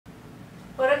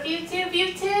What up,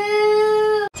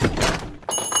 YouTube?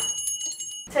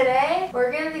 Today,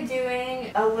 we're gonna be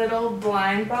doing a little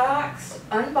blind box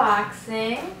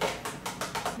unboxing.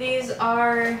 These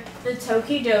are the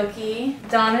Tokidoki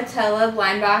Donutella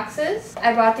blind boxes.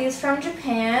 I bought these from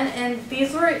Japan, and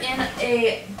these were in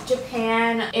a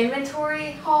Japan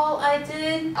inventory haul I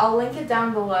did. I'll link it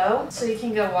down below so you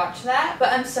can go watch that. But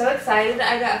I'm so excited.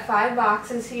 I got 5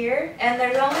 boxes here, and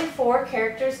there's only 4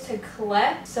 characters to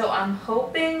collect, so I'm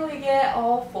hoping we get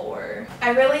all 4. I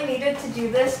really needed to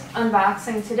do this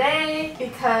unboxing today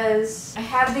because I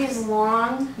have these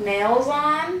long nails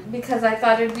on because I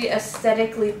thought it'd be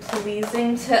aesthetically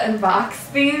pleasing to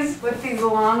unbox these with these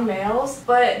long nails,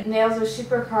 but nails are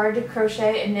super hard to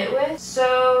crochet and knit with,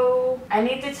 so I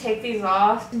need to take these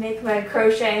off to make my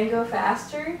crocheting go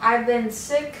faster. I've been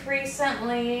sick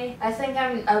recently. I think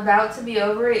I'm about to be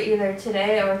over it either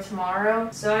today or tomorrow,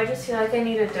 so I just feel like I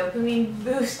need a dopamine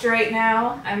boost right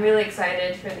now. I'm really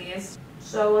excited for these,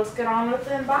 so let's get on with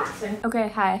the unboxing. Okay,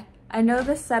 hi. I know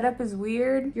this setup is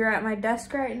weird. You're at my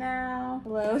desk right now.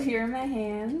 Hello, here are my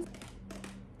hands.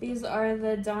 These are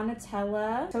the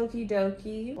Donutella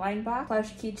Tokidoki blind box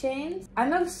plush keychains.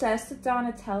 I'm obsessed with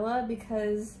Donutella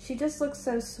because she just looks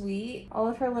so sweet. All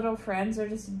of her little friends are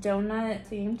just donut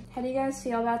themed. How do you guys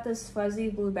feel about this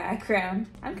fuzzy blue background?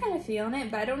 I'm kind of feeling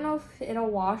it, but I don't know if it'll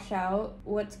wash out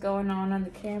what's going on the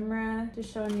camera.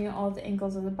 Just showing you all the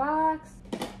angles of the box.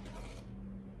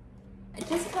 It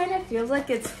just kind of feels like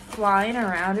it's flying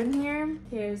around in here.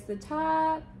 Here's the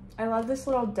top. I love this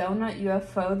little donut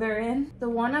UFO they're in. The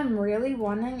one I'm really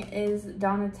wanting is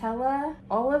Donutella.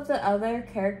 All of the other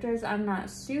characters I'm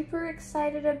not super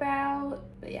excited about.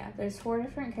 But yeah, there's 4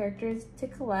 different characters to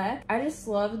collect. I just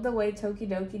love the way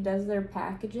Tokidoki does their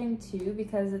packaging too,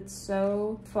 because it's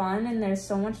so fun and there's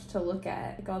so much to look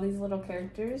at. Like all these little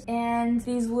characters. And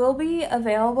these will be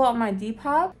available on my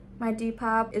Depop. My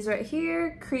Depop is right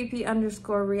here,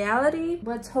 creepy_reality.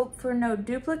 Let's hope for no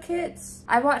duplicates.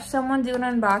 I watched someone do an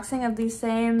unboxing of these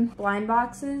same blind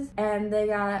boxes and they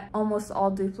got almost all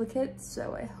duplicates,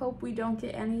 so I hope we don't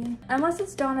get any. Unless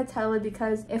it's Donutella,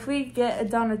 because if we get a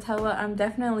Donutella, I'm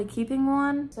definitely keeping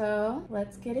one. So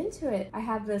let's get into it. I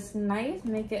have this knife,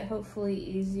 make it hopefully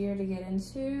easier to get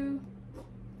into.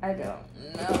 I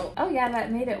don't know. Oh yeah,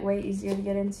 that made it way easier to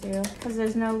get into because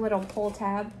there's no little pull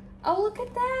tab. Oh, look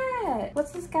at that.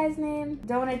 What's this guy's name?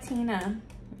 Donutella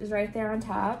is right there on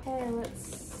top. Okay, let's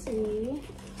see.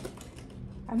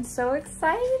 I'm so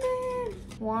excited.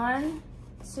 1,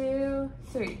 2,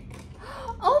 3.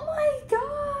 Oh my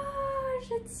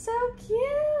gosh, it's so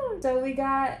cute. So we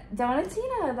got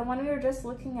Donutella, the one we were just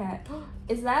looking at.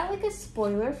 Is that like a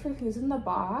spoiler for who's in the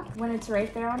box when it's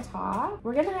right there on top?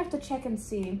 We're gonna have to check and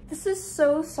see. This is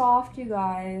so soft, you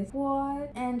guys.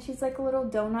 What? And she's like a little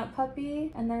donut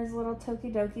puppy, and there's a little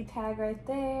Tokidoki tag right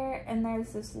there, and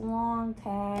there's this long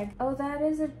tag. Oh, that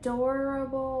is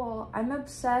adorable. I'm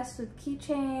obsessed with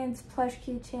keychains, plush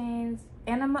keychains,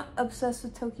 and I'm obsessed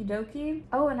with Tokidoki.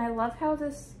 Oh, and I love how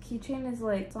this keychain is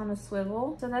like, it's on a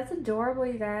swivel. So that's adorable,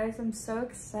 you guys. I'm so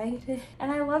excited.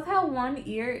 And I love how one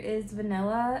ear is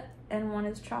vanilla and one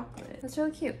is chocolate. That's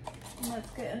really cute. And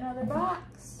let's get another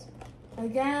box.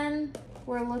 Again,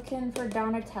 we're looking for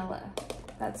Donutella.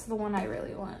 That's the one I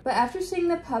really want. But after seeing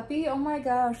the puppy, oh my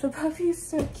gosh, the puppy is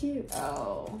so cute.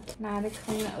 Oh, not a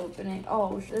clean opening.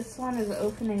 Oh, this one is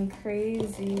opening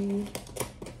crazy.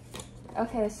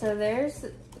 Okay, so there's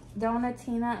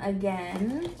Donutella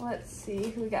again. Let's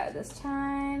see who we got this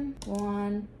time.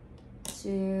 1,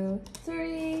 2,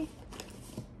 3.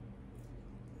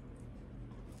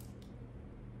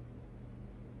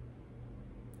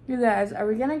 You guys, are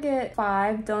we gonna get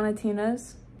 5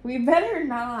 Donatellas? We better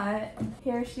not.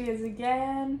 Here she is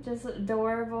again, just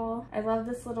adorable. I love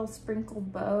this little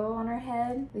sprinkled bow on her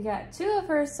head. We got 2 of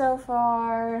her so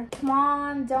far. Come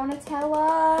on,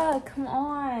 Donutella, come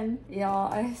on.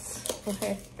 Y'all, I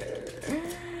swear.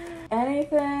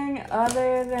 Anything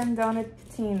other than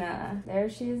Donutella. There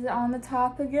she's on the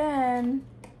top again.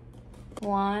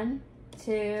 1,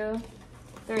 2,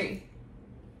 3.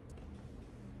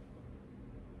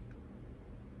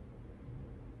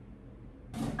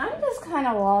 I'm just kind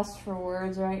of lost for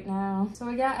words right now. So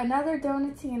we got another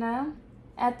Donutella.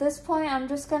 At this point, I'm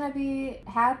just gonna be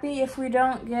happy if we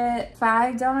don't get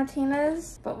 5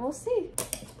 Donatellas, but we'll see.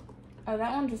 Oh,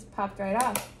 that one just popped right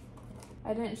off.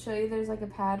 I didn't show you there's like a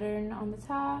pattern on the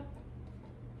top.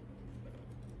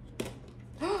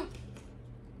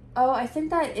 Oh, I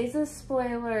think that is a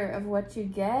spoiler of what you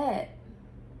get.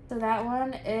 So that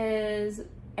one is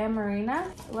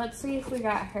Amarina. Let's see if we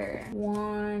got her.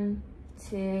 1,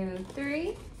 2,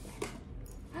 3.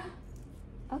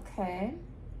 Okay.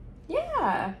 Yeah,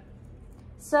 Yeah.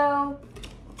 So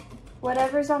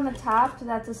whatever's on the top,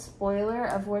 that's a spoiler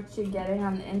of what you're getting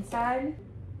on the inside.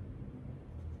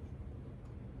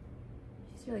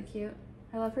 She's really cute.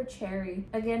 I love her cherry.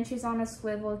 Again, she's on a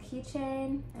swivel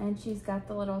keychain and she's got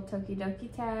the little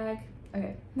Tokidoki tag.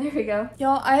 Okay, there we go.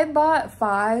 Y'all, I bought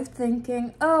 5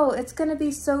 thinking, oh, it's gonna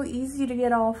be so easy to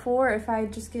get all 4 if I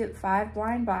just get 5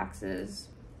 blind boxes.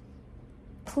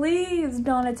 Please,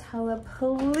 Donutella,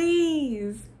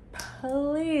 please,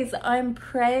 please. I'm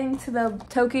praying to the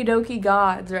Tokidoki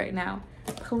gods right now.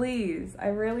 Please, I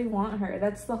really want her.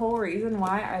 That's the whole reason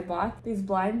why I bought these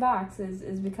blind boxes,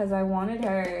 is because I wanted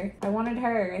her. I wanted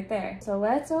her right there. So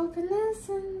let's open this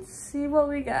and see what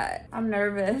we got. I'm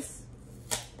nervous.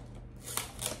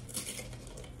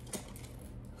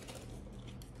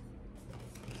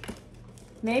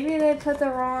 Maybe they put the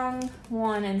wrong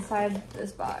one inside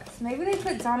this box. Maybe they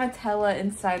put Donutella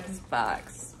inside this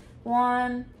box.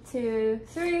 1, 2,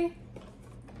 3.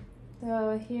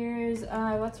 So here's,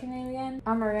 what's her name again?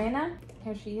 Amarena.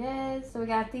 Here she is. So we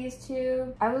got these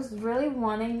 2. I was really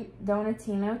wanting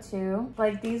Donatino too.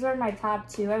 Like, these are my top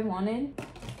 2 I wanted.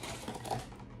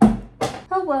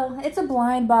 Oh well, it's a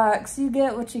blind box. You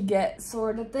get what you get,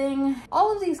 sort of thing.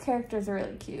 All of these characters are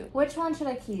really cute. Which one should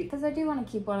I keep? Because I do want to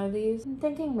keep one of these. I'm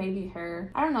thinking maybe her.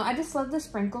 I don't know. I just love the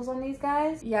sprinkles on these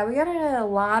guys. Yeah, we got a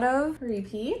lot of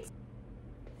repeats.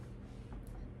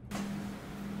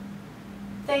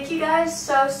 Thank you guys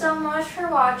so much for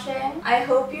watching. I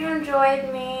hope you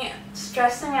enjoyed me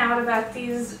stressing out about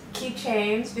these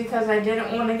keychains because I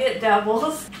didn't want to get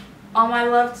doubles. All my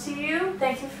love to you.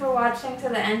 Thank you for watching to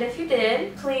the end if you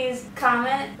did. Please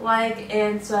comment, like,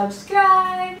 and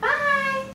subscribe. Bye!